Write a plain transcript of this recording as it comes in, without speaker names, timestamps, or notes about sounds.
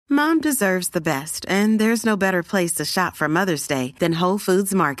Mom deserves the best, and there's no better place to shop for Mother's Day than Whole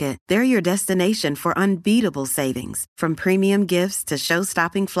Foods Market. They're your destination for unbeatable savings, from premium gifts to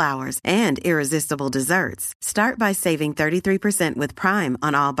show-stopping flowers and irresistible desserts. Start by saving 33% with Prime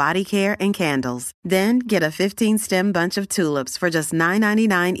on all body care and candles. Then get a 15-stem bunch of tulips for just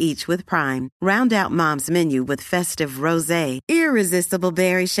 $9.99 each with Prime. Round out Mom's menu with festive rosé, irresistible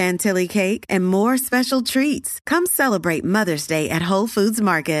berry chantilly cake, and more special treats. Come celebrate Mother's Day at Whole Foods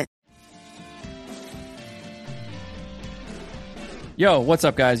Market. Yo, what's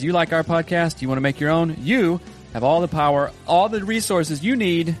up, guys? You like our podcast? You want to make your own? You have all the power, all the resources you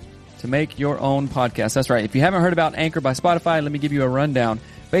need to make your own podcast. That's right. If you haven't heard about Anchor by Spotify, let me give you a rundown.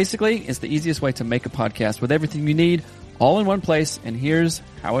 Basically, it's the easiest way to make a podcast with everything you need all in one place, and here's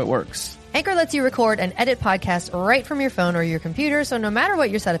how it works. Anchor lets you record and edit podcasts right from your phone or your computer, so no matter what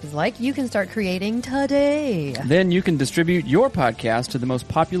your setup is like, you can start creating today. Then you can distribute your podcast to the most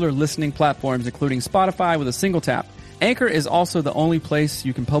popular listening platforms, including Spotify, with a single tap. Anchor is also the only place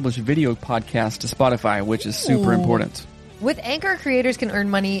you can publish video podcasts to Spotify, which is super important. With Anchor, creators can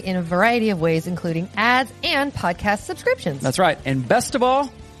earn money in a variety of ways, including ads and podcast subscriptions. That's right. And best of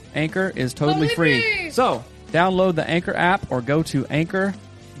all, Anchor is totally free. So download the Anchor app or go to anchor.fm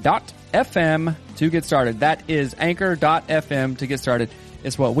to get started. That is anchor.fm to get started.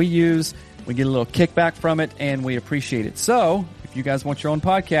 It's what we use. We get a little kickback from it, and we appreciate it. So if you guys want your own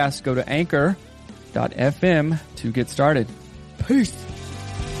podcast, go to anchor.fm to get started. Peace.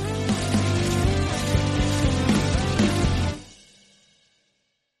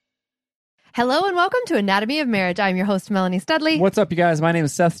 Hello and welcome to Anatomy of Marriage. I'm your host, Melanie Studley. What's up, you guys? My name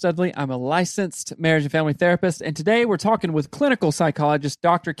is Seth Studley. I'm a licensed marriage and family therapist, and today we're talking with clinical psychologist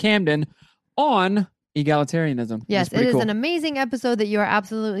Dr. Camden on egalitarianism. Yes, it is an amazing episode that you are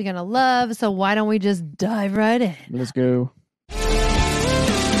absolutely going to love, so why don't we just dive right in? Let's go.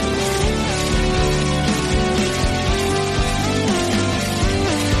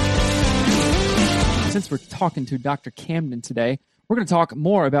 Since we're talking to Dr. Camden today, we're going to talk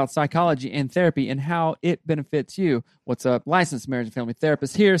more about psychology and therapy and how it benefits you. What's up? Licensed marriage and family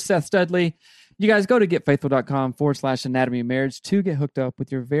therapist here, Seth Studley. You guys go to getfaithful.com/anatomy of marriage to get hooked up with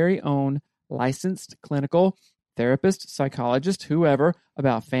your very own licensed clinical therapist, psychologist, whoever,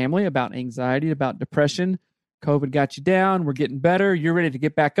 about family, about anxiety, about depression. COVID got you down. We're getting better. You're ready to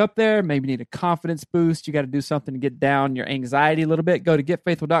get back up there. Maybe need a confidence boost. You got to do something to get down your anxiety a little bit. Go to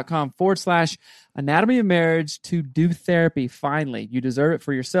getfaithful.com/anatomy of marriage to do therapy. Finally, you deserve it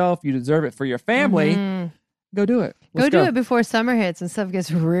for yourself. You deserve it for your family. Go do it. Go do it before summer hits and stuff gets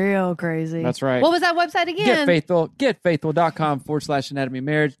real crazy. That's right. What was that website again? Getfaithful.com/anatomy of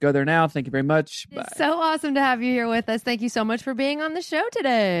marriage. Go there now. Thank you very much. Bye. It's so awesome to have you here with us. Thank you so much for being on the show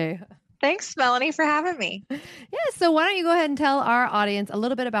today. Thanks, Melanie, for having me. Yeah, so why don't you go ahead and tell our audience a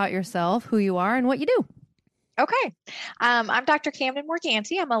little bit about yourself, who you are, and what you do. Okay. I'm Dr. Camden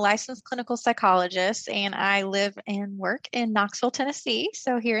Morganti. I'm a licensed clinical psychologist, and I live and work in Knoxville, Tennessee,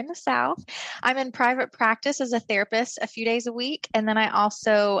 so here in the South. I'm in private practice as a therapist a few days a week, and then I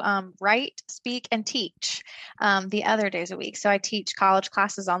also write, speak, and teach the other days a week. So I teach college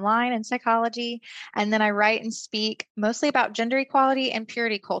classes online in psychology, and then I write and speak mostly about gender equality and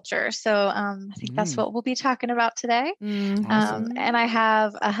purity culture. So I think that's what we'll be talking about today. Awesome. And I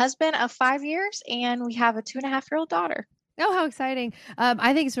have a husband of 5 years, and we have a 2.5-year-old daughter. Oh, how exciting.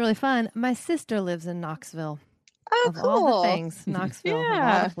 I think it's really fun. My sister lives in Knoxville. Oh, of cool. all the things, Knoxville, of a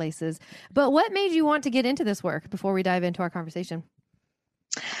lot of places. But what made you want to get into this work before we dive into our conversation?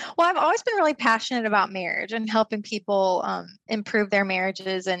 Well, I've always been really passionate about marriage and helping people improve their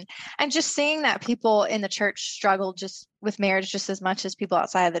marriages and just seeing that people in the church struggle just with marriage just as much as people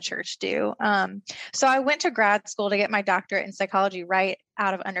outside of the church do. So I went to grad school to get my doctorate in psychology right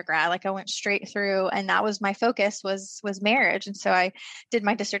out of undergrad. Like I went straight through, and that was my focus was marriage. And so I did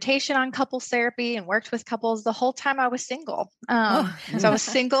my dissertation on couples therapy and worked with couples the whole time I was single. So I was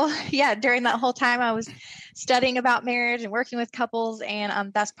single. Yeah. During that whole time I was studying about marriage and working with couples.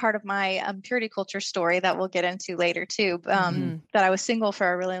 And that's part of my purity culture story that we'll get into later too, that I was single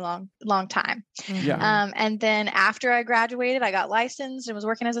for a really long time. Yeah. And then after I graduated, I got licensed and was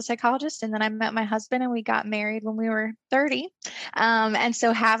working as a psychologist. And then I met my husband and we got married when we were 30. And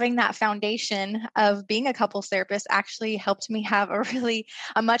so having that foundation of being a couples therapist actually helped me have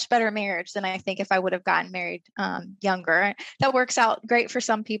a much better marriage than I think if I would have gotten married younger. That works out great for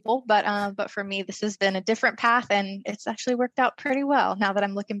some people, but for me, this has been a different path, and it's actually worked out pretty well now that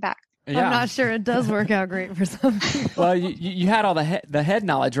I'm looking back. Yeah. I'm not sure it does work out great for some people. Well, you had all the head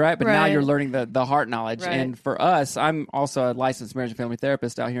knowledge, right? But now you're learning the heart knowledge. Right. And for us, I'm also a licensed marriage and family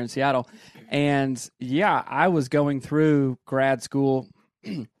therapist out here in Seattle. And yeah, I was going through grad school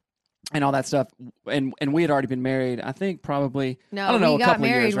and all that stuff. And we had already been married, I think probably, No, I don't know, we a got couple of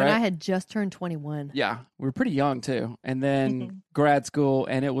married years, when right? I had just turned 21. Yeah, we were pretty young too. And then Mhm. grad school,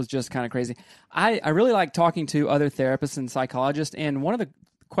 and it was just kind of crazy. I really like talking to other therapists and psychologists. And one of the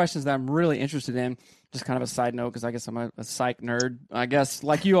questions that I'm really interested in, just kind of a side note, because I guess I'm a psych nerd, I guess,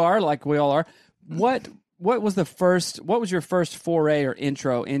 like you are, like we all are. What was your first foray or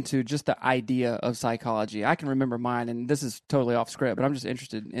intro into just the idea of psychology? I can remember mine, and this is totally off script, but I'm just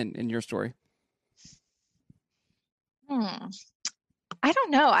interested in your story. I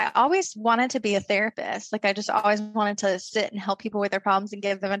don't know. I always wanted to be a therapist. Like I just always wanted to sit and help people with their problems and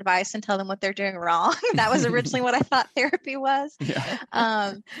give them advice and tell them what they're doing wrong. That was originally what I thought therapy was.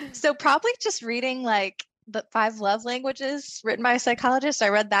 Yeah. So probably just reading like the 5 love languages written by a psychologist. I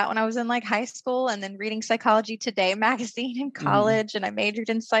read that when I was in like high school, and then reading Psychology Today magazine in college, and I majored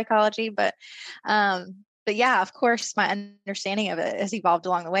in psychology. But yeah, of course, my understanding of it has evolved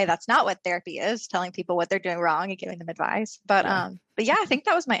along the way. That's not what therapy is, telling people what they're doing wrong and giving them advice. But yeah, I think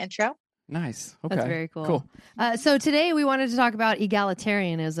that was my intro. Nice. Okay. That's very cool. Cool. So today we wanted to talk about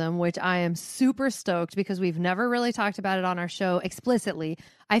egalitarianism, which I am super stoked because we've never really talked about it on our show explicitly.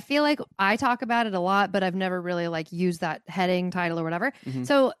 I feel like I talk about it a lot, but I've never really like used that heading, title, or whatever. Mhm.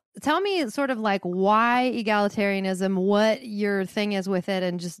 So tell me sort of like why egalitarianism, what your thing is with it,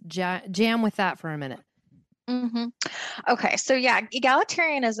 and just jam with that for a minute. Okay, so yeah,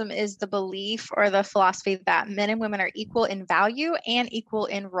 egalitarianism is the belief or the philosophy that men and women are equal in value and equal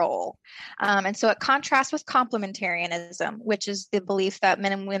in role. And so it contrasts with complementarianism, which is the belief that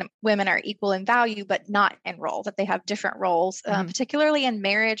men and women are equal in value, but not in role, that they have different roles, particularly in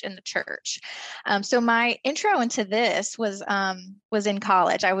marriage and the church. So my intro into this was in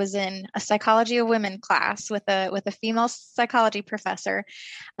college. I was in a psychology of women class with a female psychology professor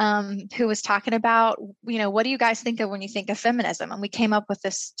who was talking about, what do you guys think of when you think of feminism? And we came up with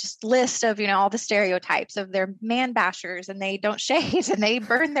this just list of, all the stereotypes of they're man bashers and they don't shave and they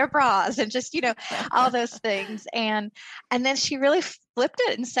burn their bras and just, all those things. And then she really flipped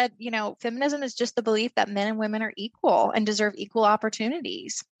it and said, feminism is just the belief that men and women are equal and deserve equal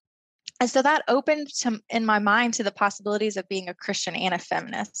opportunities. And so that opened in my mind to the possibilities of being a Christian and a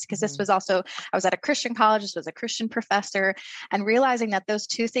feminist, because this was also, I was at a Christian college, this was a Christian professor, and realizing that those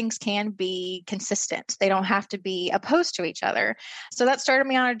two things can be consistent. They don't have to be opposed to each other. So that started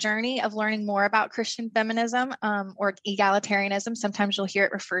me on a journey of learning more about Christian feminism or egalitarianism. Sometimes you'll hear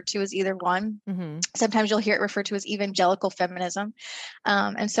it referred to as either one. Sometimes you'll hear it referred to as evangelical feminism.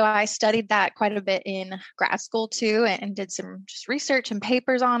 And so I studied that quite a bit in grad school too, and did some just research and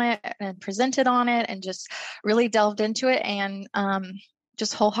papers on it, and presented on it, and just really delved into it, and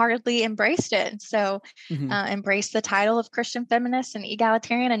just wholeheartedly embraced it. And so embraced the title of Christian feminist and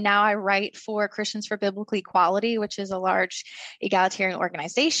egalitarian. And now I write for Christians for Biblical Equality, which is a large egalitarian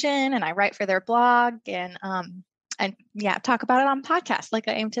organization. And I write for their blog and talk about it on podcasts like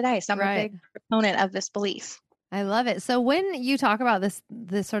I am today. So I'm a big proponent of this belief. I love it. So when you talk about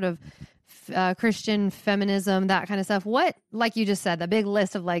this sort of Christian feminism, that kind of stuff, what, like you just said, the big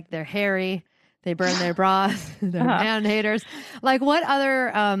list of like they're hairy, they burn their bras, they're man haters. Like what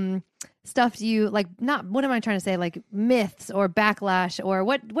other stuff do you like? Not what am I trying to say? Like myths or backlash, or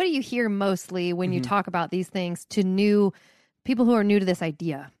what do you hear mostly when you talk about these things to new people who are new to this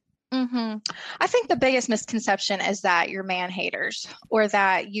idea? I think the biggest misconception is that you're man haters, or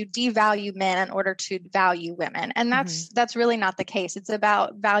that you devalue men in order to value women. And that's really not the case. It's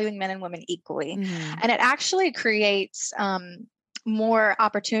about valuing men and women equally. And it actually creates more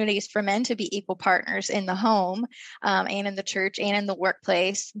opportunities for men to be equal partners in the home and in the church and in the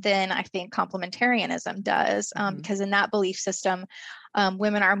workplace than I think complementarianism does. Because in that belief system,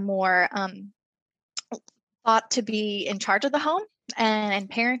 women are more thought to be in charge of the home and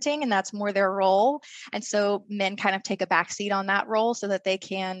parenting, and that's more their role. And so men kind of take a backseat on that role so that they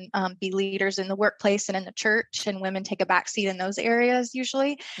can be leaders in the workplace and in the church, and women take a backseat in those areas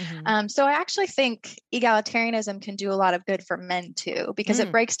usually. So I actually think egalitarianism can do a lot of good for men too, because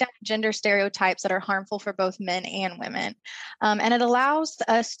it breaks down gender stereotypes that are harmful for both men and women. And it allows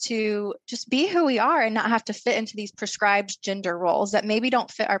us to just be who we are and not have to fit into these prescribed gender roles that maybe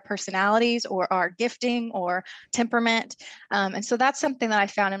don't fit our personalities or our gifting or temperament. And so that's something that I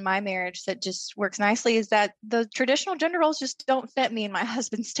found in my marriage that just works nicely, is that the traditional gender roles just don't fit me and my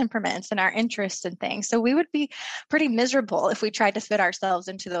husband's temperaments and our interests and things. So we would be pretty miserable if we tried to fit ourselves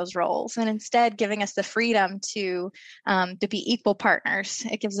into those roles, and instead giving us the freedom to be equal partners.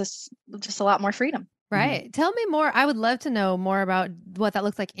 It gives us just a lot more freedom. Right. Tell me more. I would love to know more about what that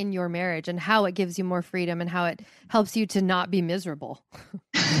looks like in your marriage and how it gives you more freedom and how it helps you to not be miserable.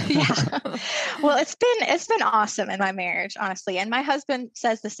 Yeah. Well, it's been awesome in my marriage, honestly. And my husband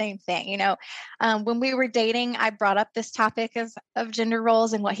says the same thing. When we were dating, I brought up this topic of gender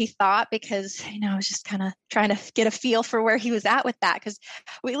roles and what he thought, because, I was just kind of trying to get a feel for where he was at with that. Because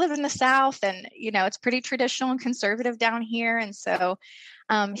we live in the South and, it's pretty traditional and conservative down here. And so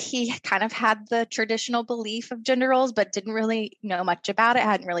he kind of had the traditional belief of gender roles, but didn't really know much about it,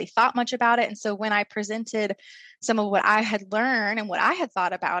 hadn't really thought much about it. And so when I presented some of what I had learned and what I had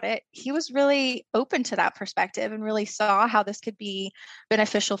thought about it, he was really open to that perspective and really saw how this could be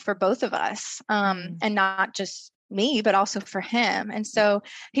beneficial for both of us, and not just me, but also for him. And so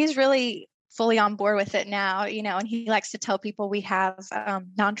he's really fully on board with it now, and he likes to tell people we have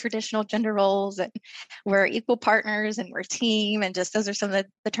non-traditional gender roles and we're equal partners and we're team, and just those are some of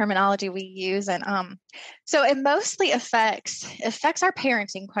the terminology we use. And so it mostly affects our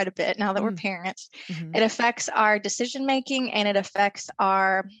parenting quite a bit now that we're parents. It affects our decision making, and it affects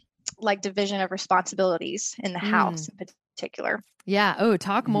our division of responsibilities in the house in particular. Yeah. Oh,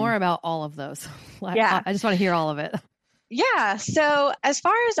 talk more about all of those. Yeah. I just want to hear all of it. Yeah. So as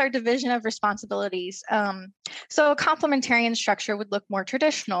far as our division of responsibilities, so a complementarian structure would look more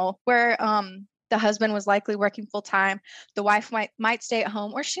traditional, where the husband was likely working full time. The wife might stay at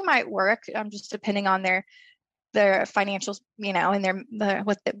home, or she might work, just depending on their financials, and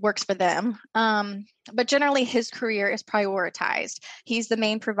what works for them. But generally, his career is prioritized. He's the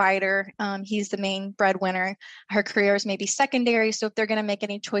main provider. He's the main breadwinner. Her career is maybe secondary. So if they're going to make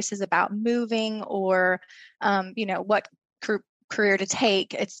any choices about moving or, what career to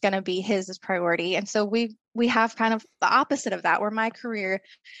take, it's going to be his priority. And so we have kind of the opposite of that, where my career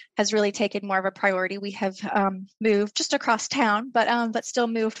has really taken more of a priority. We have moved just across town, but still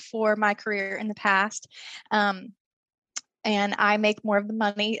moved for my career in the past. And I make more of the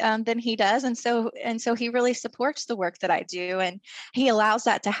money than he does. And so he really supports the work that I do. And he allows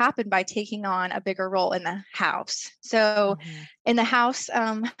that to happen by taking on a bigger role in the house. So in the house,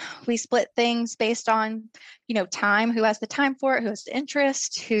 we split things based on, time, who has the time for it, who has the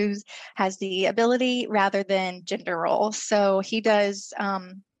interest, who has the ability, rather than gender roles. So he does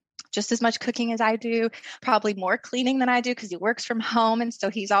just as much cooking as I do, probably more cleaning than I do, because he works from home. And so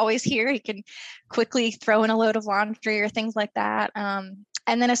he's always here. He can quickly throw in a load of laundry or things like that.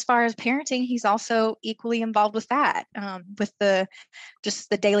 And then as far as parenting, he's also equally involved with that, with the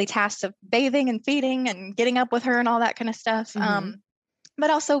daily tasks of bathing and feeding and getting up with her and all that kind of stuff. But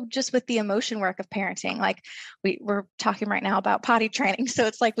also just with the emotion work of parenting. Like we're talking right now about potty training. So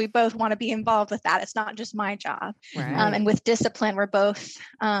it's like we both want to be involved with that. It's not just my job. Right. And with discipline, we're both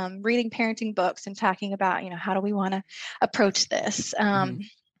reading parenting books and talking about, how do we want to approach this?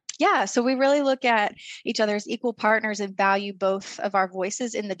 Yeah, so we really look at each other as equal partners and value both of our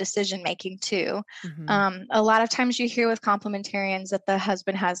voices in the decision making too. A lot of times you hear with complementarians that the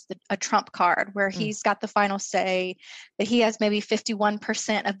husband has a trump card, where he's got the final say, that he has maybe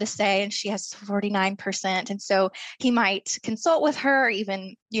 51% of the say and she has 49%. And so he might consult with her or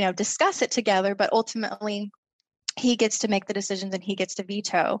even, discuss it together, but ultimately he gets to make the decisions and he gets to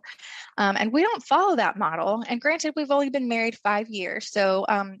veto. And we don't follow that model. And granted, we've only been married 5 years. So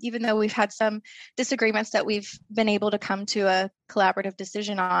even though we've had some disagreements that we've been able to come to a collaborative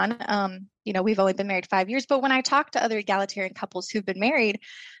decision on, we've only been married 5 years. But when I talk to other egalitarian couples who've been married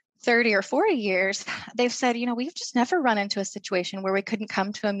 30 or 40 years, they've said, we've just never run into a situation where we couldn't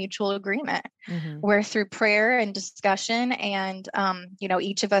come to a mutual agreement, where through prayer and discussion and,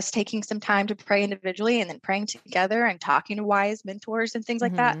 each of us taking some time to pray individually and then praying together and talking to wise mentors and things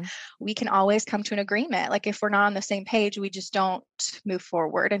like that, we can always come to an agreement. Like if we're not on the same page, we just don't move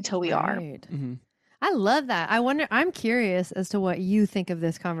forward until we are. I love that. I'm curious as to what you think of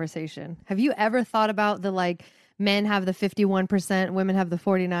this conversation. Have you ever thought about the men have the 51%, women have the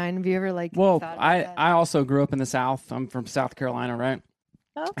 49%? Have you ever Well, thought about that? I also grew up in the South. I'm from South Carolina, right?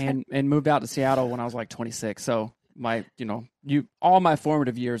 Okay. And moved out to Seattle when I was 26. So all my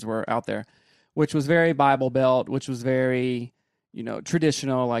formative years were out there, which was very Bible Belt, which was very,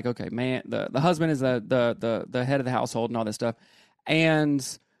 traditional. Like, okay, man, the husband is the head of the household and all this stuff.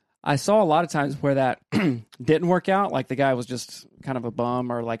 And I saw a lot of times where that didn't work out. Like the guy was just kind of a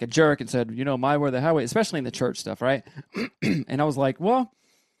bum or like a jerk and said, my way or the highway, especially in the church stuff, right? And I was like, well,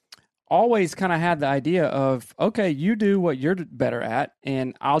 always kind of had the idea of, okay, you do what you're better at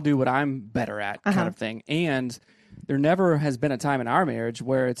and I'll do what I'm better at kind of thing. And there never has been a time in our marriage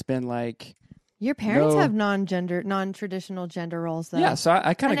where it's been like, your parents have non-traditional gender roles though. Yeah, so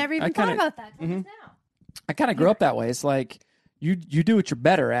I kind of never even thought about that until now. I kind of grew up that way. It's like, you do what you're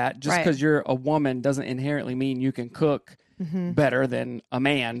better at. Just Right. because you're a woman doesn't inherently mean you can cook better than a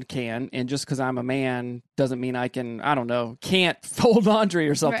man can. And just because I'm a man doesn't mean I can, I don't know, can't fold laundry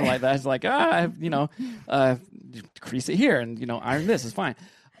or something Right. like that. It's like, crease it here and, iron this is fine.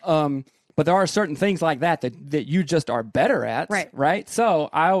 But there are certain things like that you just are better at. Right. So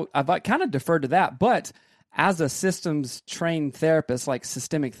I've kind of deferred to that. But as a systems trained therapist, like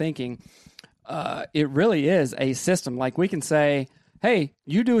systemic thinking, it really is a system. Like we can say, hey,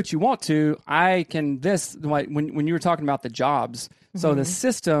 you do what you want to. I can this, like when you were talking about the jobs. So the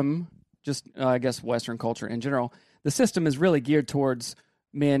system, just I guess Western culture in general, the system is really geared towards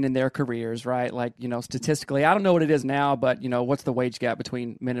men in their careers, right? Like, statistically, I don't know what it is now, but what's the wage gap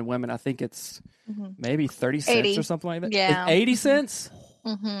between men and women? I think it's maybe 30 cents 80. or something like that. Yeah. It's 80 cents?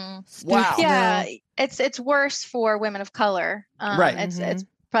 Wow. Yeah, it's worse for women of color. Right. It's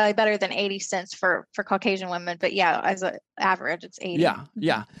probably better than 80 cents for Caucasian women, but yeah, as an average, it's 80.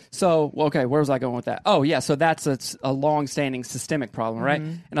 Yeah. So, okay, where was I going with that? Oh, yeah. So that's a long-standing systemic problem, right?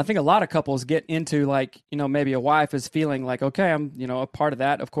 And I think a lot of couples get into like, maybe a wife is feeling like, okay, I'm, a part of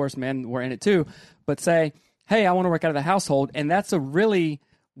that. Of course, men were in it too. But say, hey, I want to work out of the household. And that's a really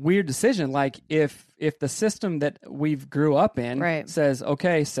weird decision. Like if the system that we've grew up in says,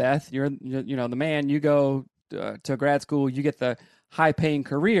 okay, Seth, you're the man, you go to grad school, you get the high-paying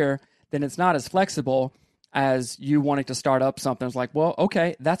career, then it's not as flexible as you wanting to start up something. It's like, well,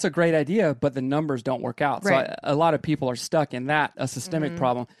 okay, that's a great idea, but the numbers don't work out. So a lot of people are stuck in that, a systemic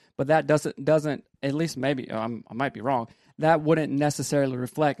problem, but that doesn't at least maybe, I might be wrong, that wouldn't necessarily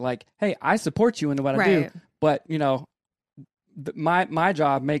reflect like, hey, I support you in what I do, but, my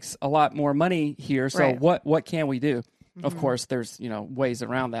job makes a lot more money here, so what can we do? Of course, there's ways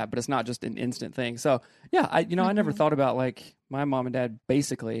around that, but it's not just an instant thing. So yeah, I never thought about like my mom and dad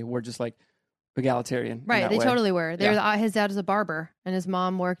basically were just like egalitarian. Right, they way. totally were. His dad was a barber, and his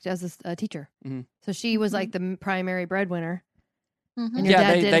mom worked as a teacher. So she was like the primary breadwinner. And your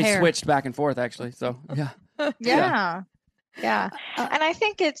dad did they hair. switched back and forth actually. So yeah. Yeah. And I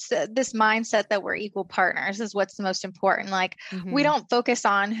think it's this mindset that we're equal partners is what's the most important. Like we don't focus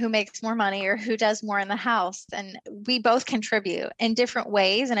on who makes more money or who does more in the house. And we both contribute in different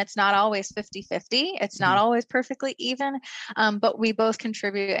ways. And it's not always 50-50. It's not always perfectly even. But we both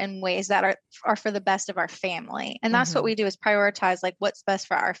contribute in ways that are for the best of our family. And that's what we do is prioritize like what's best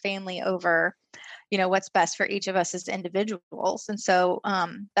for our family over, what's best for each of us as individuals. And so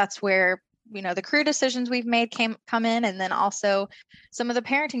that's where the career decisions we've made come in, and then also some of the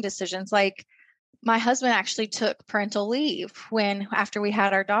parenting decisions. Like my husband actually took parental leave after we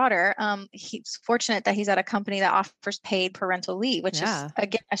had our daughter. He's fortunate that he's at a company that offers paid parental leave, which is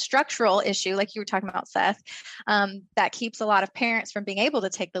again a structural issue, like you were talking about, Seth, that keeps a lot of parents from being able to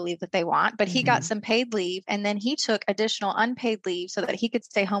take the leave that they want. But he got some paid leave, and then he took additional unpaid leave so that he could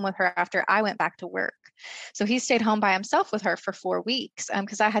stay home with her after I went back to work. So he stayed home by himself with her for 4 weeks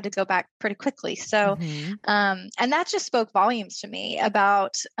because I had to go back pretty quickly. So, and that just spoke volumes to me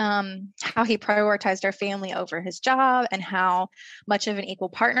about how he prioritized our family over his job and how much of an equal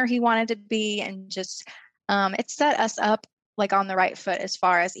partner he wanted to be. And just, it set us up like on the right foot as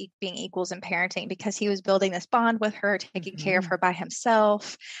far as being equals in parenting, because he was building this bond with her, taking care of her by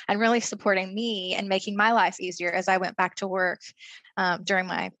himself, and really supporting me and making my life easier as I went back to work during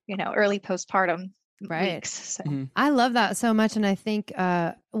my, early postpartum weeks. So. I love that so much. And I think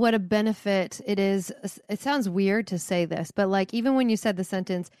what a benefit it is. It sounds weird to say this, but like, even when you said the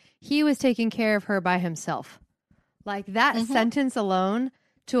sentence, he was taking care of her by himself, like that sentence alone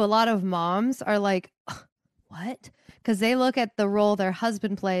to a lot of moms are like, what? Because they look at the role their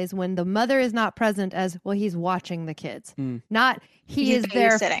husband plays when the mother is not present as, well, he's watching the kids, not he is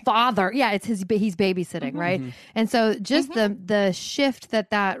their father. Yeah, it's he's babysitting, right? And so just the shift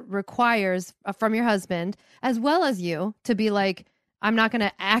that requires from your husband as well as you to be like, I'm not going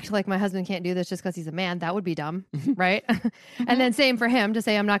to act like my husband can't do this just because he's a man. That would be dumb, right? And then same for him to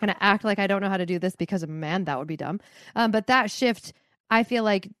say, I'm not going to act like I don't know how to do this because I'm a man. That would be dumb. But that shift, I feel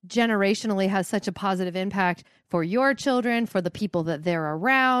like generationally has such a positive impact for your children, for the people that they're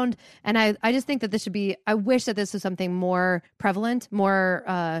around. And I just think that this should be, I wish that this was something more prevalent,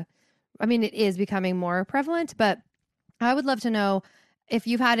 it is becoming more prevalent, but I would love to know if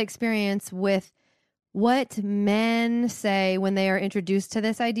you've had experience with what men say when they are introduced to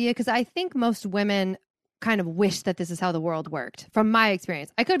this idea. Because I think most women kind of wish that this is how the world worked from my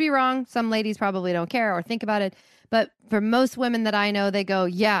experience. I could be wrong. Some ladies probably don't care or think about it. But for most women that I know, they go,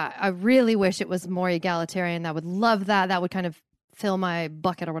 yeah, I really wish it was more egalitarian. I would love that. That would kind of fill my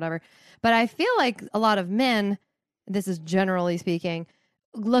bucket or whatever. But I feel like a lot of men, this is generally speaking,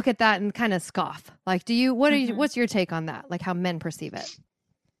 look at that and kind of scoff? Like, what's your take on that? Like how men perceive it?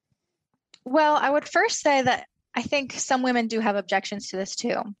 Well, I would first say that I think some women do have objections to this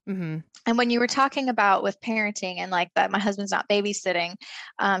too. Mm-hmm. And when you were talking about with parenting and like that, my husband's not babysitting,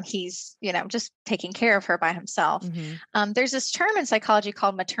 he's, just taking care of her by himself. Mm-hmm. There's this term in psychology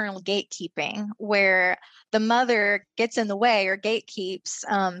called maternal gatekeeping, where the mother gets in the way or gatekeeps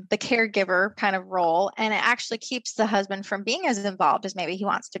the caregiver kind of role. And it actually keeps the husband from being as involved as maybe he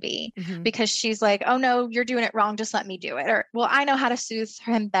wants to be, Mm-hmm. because she's like, oh no, you're doing it wrong. Just let me do it. Or, well, I know how to soothe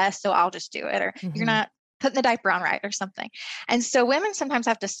him best, so I'll just do it. Or Mm-hmm. you're not putting the diaper on right or something. And so women sometimes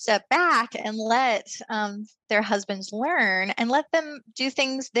have to step back and let their husbands learn and let them do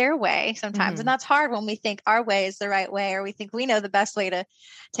things their way sometimes. Mm-hmm. And that's hard when we think our way is the right way, or we think we know the best way to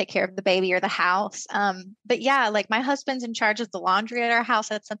take care of the baby or the house. But yeah, like my husband's in charge of the laundry at our house.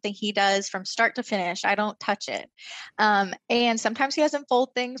 That's something he does from start to finish. I don't touch it. And sometimes he doesn't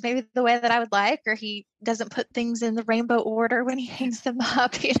fold things maybe the way that I would like, or he doesn't put things in the rainbow order when he hangs them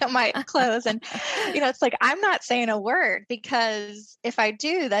up, my clothes. And, it's like, I'm not saying a word, because if I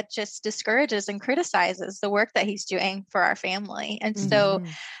do, that just discourages and criticizes the work that he's doing for our family. And Mm-hmm.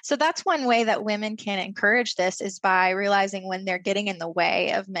 so that's one way that women can encourage this, is by realizing when they're getting in the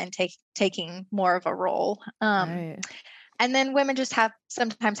way of men taking more of a role. Right. And then women just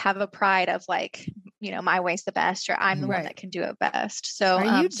sometimes have a pride of like, my way's the best, or I'm the one that can do it best. So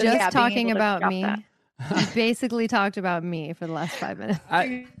are you just talking about me? That. You basically talked about me for the last 5 minutes.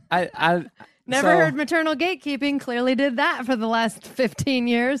 I Never heard maternal gatekeeping. Clearly did that for the last 15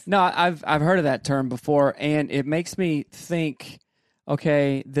 years. No, I've heard of that term before, and it makes me think,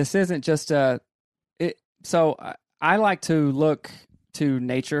 okay, this isn't just so I like to look to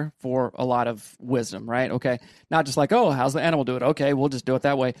nature for a lot of wisdom, right? Okay, not just like, oh, how's the animal do it? Okay, we'll just do it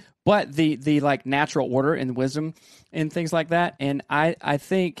that way. But the like natural order and wisdom and things like that. And I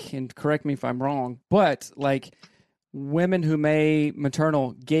think, and correct me if I'm wrong, but like women who may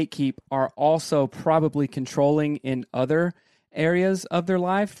maternal gatekeep are also probably controlling in other areas of their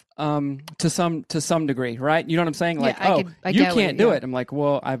life to some degree, right? You know what I'm saying? Like, you can't do it. I'm like,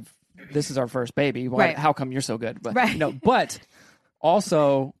 well, this is our first baby. Why, right. How come you're so good? But right. But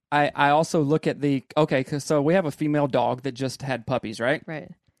also I also look at so we have a female dog that just had puppies, right? Right.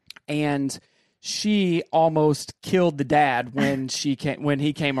 And she almost killed the dad when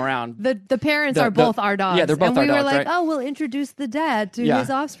he came around. The parents are both our dogs. Yeah, they're both our dogs. And we were like, right? oh, we'll introduce the dad to his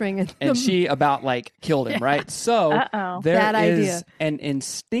offspring. And she about like killed him, right? So there is an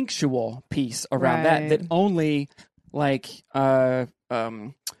instinctual piece around that only like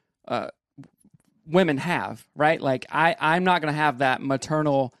women have, right? Like I'm not going to have that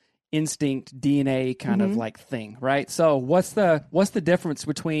maternal instinct DNA kind of like thing, right? So what's the difference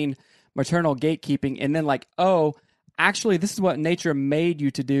between maternal gatekeeping and then like, oh, actually this is what nature made you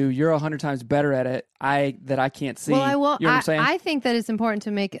to do. You're 100 times better at it. That I can't see. Well, you know what I'm saying? I think that it's important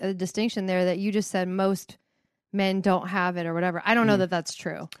to make a distinction there that you just said most men don't have it or whatever. I don't know that that's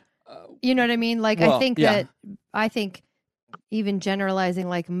true. You know what I mean? Like, well, I think even generalizing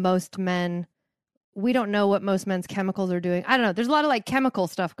like most men, we don't know what most men's chemicals are doing. I don't know. There's a lot of like chemical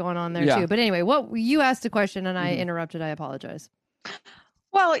stuff going on there too. But anyway, you asked a question and I interrupted. I apologize.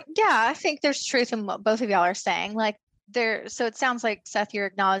 Well, yeah, I think there's truth in what both of y'all are saying. Like so it sounds like, Seth, you're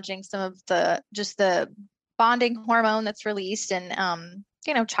acknowledging some of the bonding hormone that's released in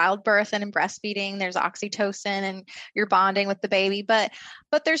childbirth and in breastfeeding. There's oxytocin and you're bonding with the baby. But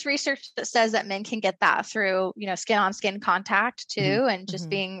there's research that says that men can get that through, skin on skin contact too, and just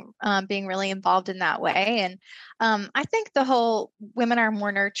being really involved in that way. And I think the whole women are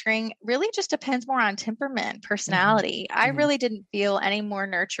more nurturing really just depends more on temperament, personality. I really didn't feel any more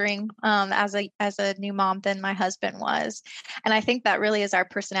nurturing as a new mom than my husband was. And I think that really is our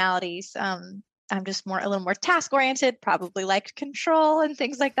personalities. I'm just a little more task oriented, probably like control and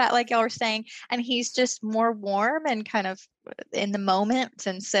things like that, like y'all were saying. And he's just more warm and kind of in the moment.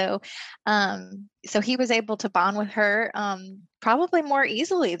 And so he was able to bond with her probably more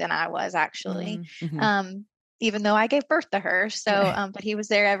easily than I was actually, even though I gave birth to her. So, but he was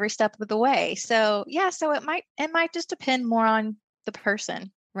there every step of the way. So yeah, so it might just depend more on the person.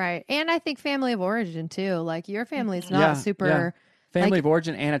 Right. And I think family of origin too. Like your family's not super... Yeah. Family of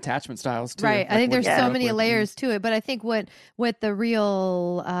origin and attachment styles too. Right. Like I think there's so many with. layers to it. But I think what the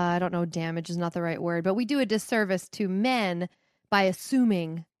real, I don't know, damage is not the right word, but we do a disservice to men by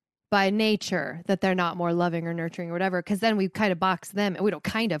assuming by nature that they're not more loving or nurturing or whatever, because then we kind of box them. We don't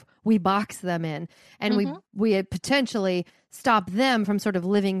we box them in. And we potentially stop them from sort of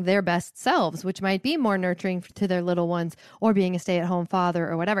living their best selves, which might be more nurturing to their little ones or being a stay-at-home father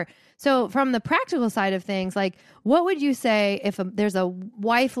or whatever. So from the practical side of things, like what would you say if there's a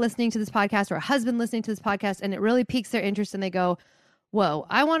wife listening to this podcast or a husband listening to this podcast and it really piques their interest and they go, whoa,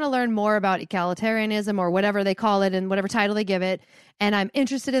 I want to learn more about egalitarianism or whatever they call it and whatever title they give it, and I'm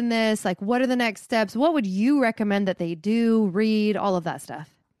interested in this, like what are the next steps? What would you recommend that they do, read, all of that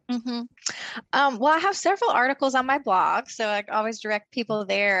stuff? Mm-hmm. Well, I have several articles on my blog, so I always direct people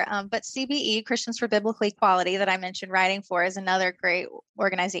there. But CBE, Christians for Biblical Equality, that I mentioned writing for, is another great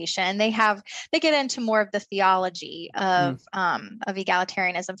organization. They get into more of the theology of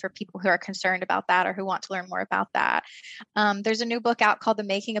egalitarianism for people who are concerned about that or who want to learn more about that. There's a new book out called The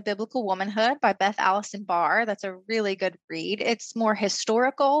Making of Biblical Womanhood by Beth Allison Barr. That's a really good read. It's more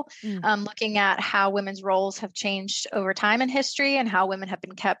historical, looking at how women's roles have changed over time in history and how women have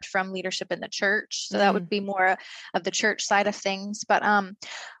been kept from leadership in the church. So that would be more of the church side of things. But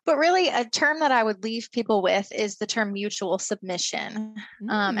really a term that I would leave people with is the term mutual submission.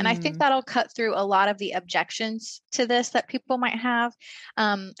 And I think that'll cut through a lot of the objections to this that people might have.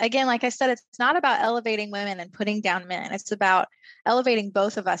 Again, like I said, it's not about elevating women and putting down men. It's about elevating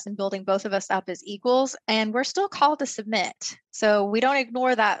both of us and building both of us up as equals. And we're still called to submit. So we don't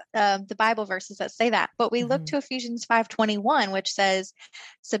ignore that, the Bible verses that say that, but we look to Ephesians 5:21, which says,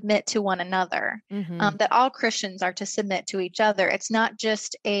 submit to one another, that all Christians are to submit to each other. It's not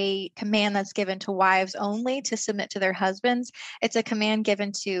just a command that's given to wives only to submit to their husbands. It's a command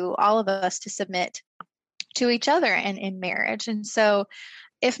given to all of us to submit to each other and in marriage. And so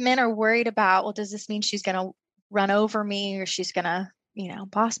if men are worried about, well, does this mean she's going to run over me or she's going to,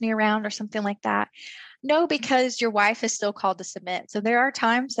 boss me around or something like that? No, because your wife is still called to submit. So there are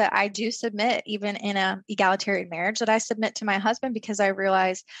times that I do submit, even in an egalitarian marriage, that I submit to my husband because I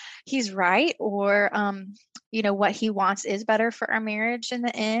realize he's right, or, what he wants is better for our marriage in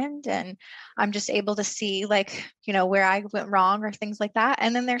the end. And I'm just able to see where I went wrong or things like that.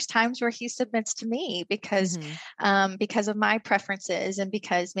 And then there's times where he submits to me because of my preferences and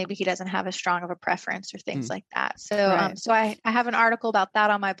because maybe he doesn't have as strong of a preference or things like that. So, so I have an article about that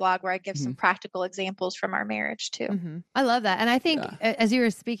on my blog where I give some practical examples from our marriage too. I love that. And I think as you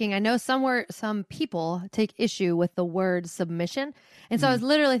were speaking, I know some people take issue with the word submission. And so I was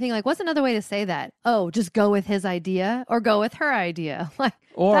literally thinking what's another way to say that? Oh, just go with his idea or go with her idea.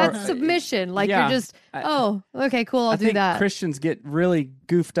 Or that's submission. You're just, okay, cool. I'll do that. I think Christians get really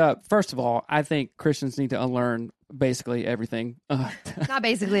goofed up. First of all, I think Christians need to unlearn basically everything. Not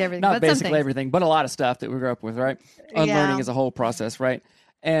basically everything. Not basically everything, but a lot of stuff that we grew up with, right? Unlearning is a whole process, right?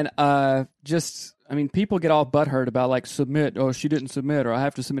 And people get all butthurt about submit. Oh, she didn't submit, or I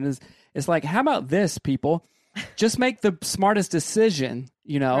have to submit. It's how about this, people? Just make the smartest decision,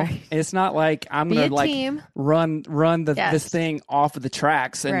 Right. It's not like I'm going to run this thing off of the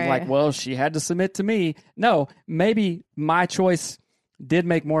tracks and well, she had to submit to me. No, maybe my choice did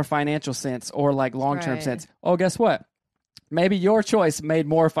make more financial sense or long-term sense. Oh, guess what? Maybe your choice made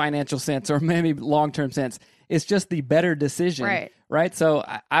more financial sense or maybe long-term sense. It's just the better decision, right? So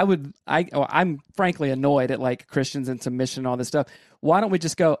I'm frankly annoyed at Christians and submission and all this stuff. Why don't we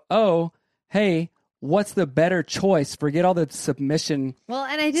just go, oh, hey, what's the better choice? Forget all the submission. Well,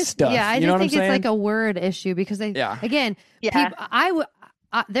 and I just stuff. I just think it's a word issue because again,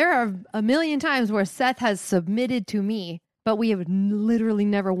 there are a million times where Seth has submitted to me, but we have literally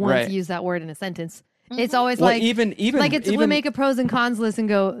never once used that word in a sentence. It's always even we'll make a pros and cons list and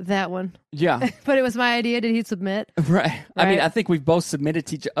go that one. Yeah, but it was my idea. Did he submit? Right. I mean, I think we've both submitted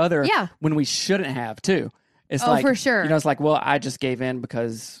to each other. when we shouldn't have too. It's for sure. It's well, I just gave in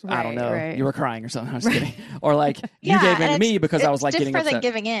because I don't know, you were crying or something. I was kidding. Or you gave in to me because I was getting upset. It's different than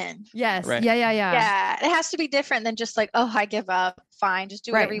giving in. Yes. Right. Yeah. It has to be different than just I give up. Fine, just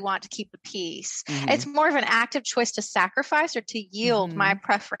do whatever you want to keep the peace. It's more of an active choice to sacrifice or to yield my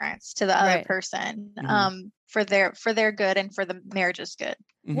preference to the other person for their good and for the marriage's good.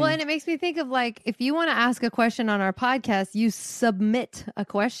 Well, and it makes me think of if you want to ask a question on our podcast, you submit a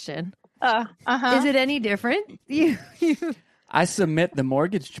question. Is it any different? You I submit the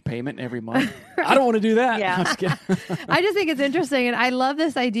mortgage payment every month. I don't want to do that. Yeah. I'm just kidding. I just think it's interesting, and I love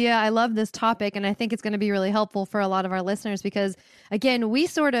this idea. I love this topic, and I think it's going to be really helpful for a lot of our listeners because, again, we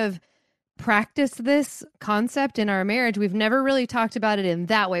sort of practice this concept in our marriage. We've never really talked about it in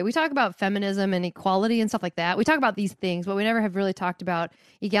that way. We talk about feminism and equality and stuff like that. We talk about these things, but we never have really talked about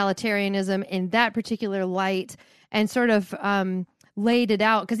egalitarianism in that particular light and sort of laid it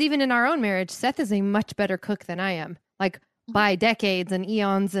out. Because even in our own marriage, Seth is a much better cook than I am. by decades and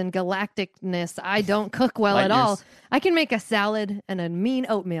eons and galacticness. I don't cook well Light at all. years. I can make a salad and a mean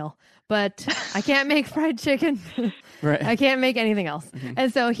oatmeal, but I can't make fried chicken. Right. I can't make anything else.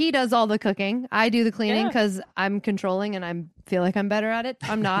 And so he does all the cooking. I do the cleaning Yeah. because I'm controlling and I feel like I'm better at it.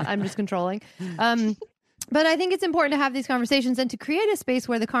 I'm not. I'm just controlling. But I think it's important to have these conversations and to create a space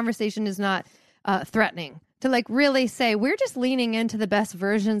where the conversation is not threatening. To like really say, we're just leaning into the best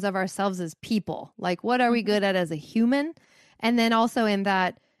versions of ourselves as people. Like, what are we good at as a human? And then also in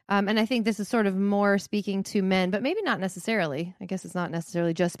that, and I think this is sort of more speaking to men, but maybe not necessarily. I guess it's not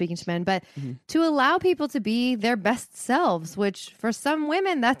necessarily just speaking to men, but to allow people to be their best selves, which for some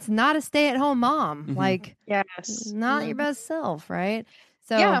women, that's not a stay-at-home mom. Like, Yes. not your best self, right?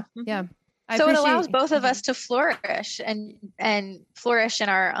 So, Yeah. yeah. I So it appreciate- allows both of us to flourish and flourish in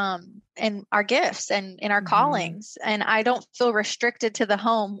our gifts and in our callings. And I don't feel restricted to the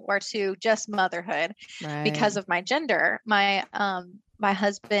home or to just motherhood because of my gender. My my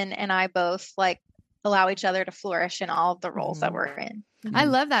husband and I both like allow each other to flourish in all of the roles that we're in. I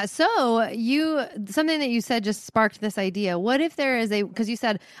love that. So something that you said just sparked this idea. What if there is because you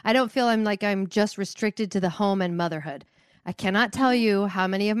said, I don't feel I'm just restricted to the home and motherhood. I cannot tell you how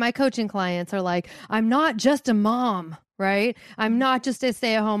many of my coaching clients are like, I'm not just a mom, right? I'm not just a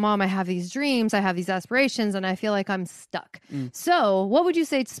stay-at-home mom. I have these dreams, I have these aspirations, and I feel like I'm stuck. So what would you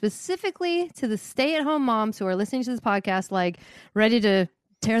say specifically to the stay-at-home moms who are listening to this podcast, like ready to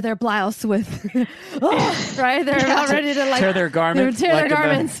tear their blouse with, right? They're about ready to like tear their garments. Tear like their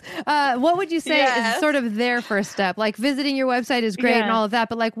garments. What would you say is sort of their first step? Like visiting your website is great and all of that,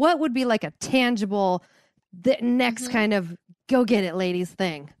 but like what would be like a tangible the next kind of go get it ladies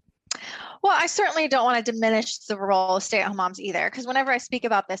thing? Well, I certainly don't want to diminish the role of stay-at-home moms either, because whenever I speak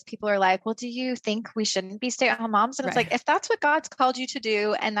about this, people are like, well, do you think we shouldn't be stay-at-home moms? And it's like, if that's what God's called you to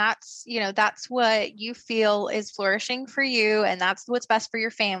do, and that's, that's what you feel is flourishing for you, and that's what's best for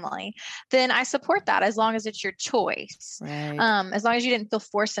your family, then I support that as long as it's your choice. Right. As long as you didn't feel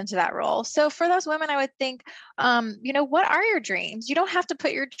forced into that role. So for those women, I would think, what are your dreams? You don't have to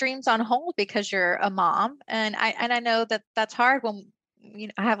put your dreams on hold because you're a mom. And I know that that's hard when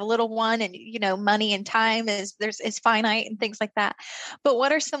I have a little one and, money and time is finite and things like that. But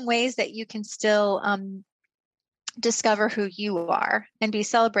what are some ways that you can still discover who you are and be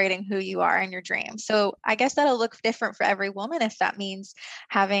celebrating who you are in your dreams? So I guess that'll look different for every woman. If that means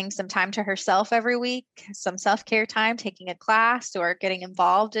having some time to herself every week, some self-care time, taking a class or getting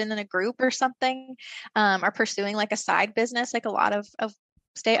involved in a group or something, or pursuing like a side business, like a lot of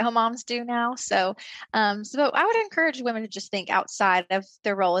stay-at-home moms do now. So I would encourage women to just think outside of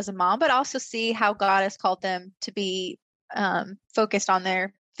their role as a mom, but also see how God has called them to be focused on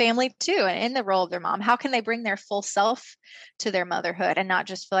their family too, and in the role of their mom. How can they bring their full self to their motherhood and not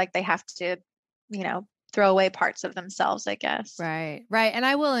just feel like they have to, throw away parts of themselves, I guess. Right. And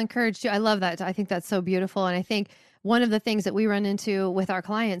I will encourage you. I love that. I think that's so beautiful. And I think one of the things that we run into with our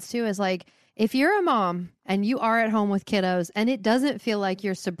clients too is like, if you're a mom and you are at home with kiddos and it doesn't feel like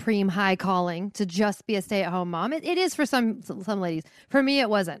your supreme high calling to just be a stay-at-home mom, it is for some ladies. For me, it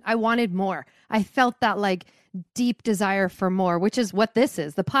wasn't. I wanted more. I felt that like deep desire for more, which is what this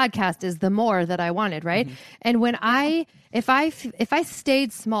is. The podcast is the more that I wanted, right? And when if I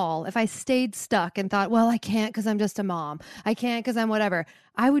stayed small, if I stayed stuck and thought, well, I can't because I'm just a mom, I can't because I'm whatever,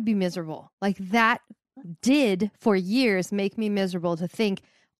 I would be miserable. Like that did for years make me miserable to think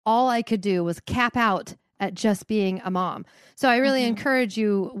all I could do was cap out at just being a mom. So I really encourage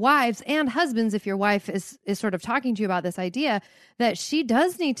you, wives and husbands, if your wife is sort of talking to you about this idea, that she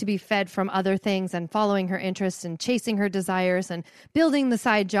does need to be fed from other things and following her interests and chasing her desires and building the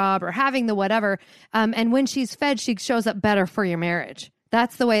side job or having the whatever. And when she's fed, she shows up better for your marriage.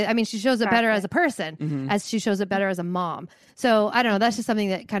 That's the way, she shows up better as a person as she shows up better as a mom. So I don't know, that's just something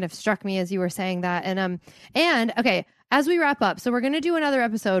that kind of struck me as you were saying that. And okay, as we wrap up, so we're going to do another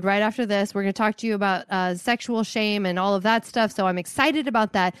episode right after this. We're going to talk to you about sexual shame and all of that stuff. So I'm excited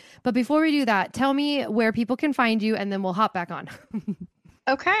about that. But before we do that, tell me where people can find you and then we'll hop back on.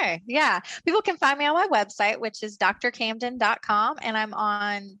 Okay. Yeah. People can find me on my website, which is drcamden.com. And I'm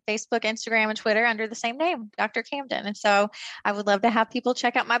on Facebook, Instagram, and Twitter under the same name, Dr. Camden. And so I would love to have people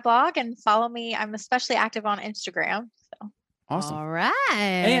check out my blog and follow me. I'm especially active on Instagram. So. Awesome. All right.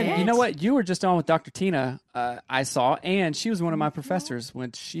 And you know what? You were just on with Dr. Tina, I saw, and she was one of my professors,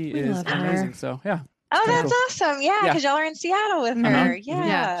 which she is love her. amazing. So, yeah. Oh, Very that's cool. awesome. Yeah, Yeah. because y'all are in Seattle with Uh-huh. her.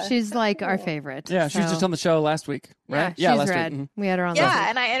 Yeah, she's like our favorite. Yeah, she was just so- on the show last week, right? She's last rad. week. Mhm. We had her on. Yeah, last week.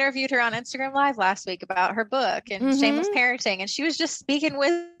 and I interviewed her on Instagram Live last week about her book and shameless parenting, and she was just speaking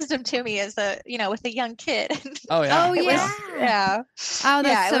wisdom to me as with a young kid. Oh yeah. Oh It yeah. was, yeah. Oh, that's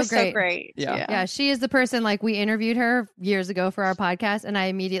Yeah, so it was great. so great. Yeah. Yeah, she is the person, like, we interviewed her years ago for our podcast, and I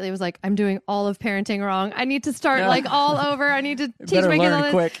immediately was like, I'm doing all of parenting wrong. I need to start like all over. I need to teach Better my kids all learn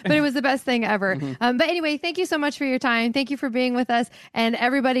this. quick. But it was the best thing ever. But anyway, thank you so much for your time. Thank you for being with us. And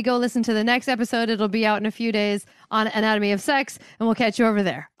everybody go listen to the next episode. It'll be out in a few days on Anatomy of Sex, and we'll catch you over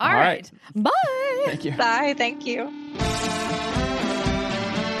there. All right. Bye. Thank you. Bye. Thank you.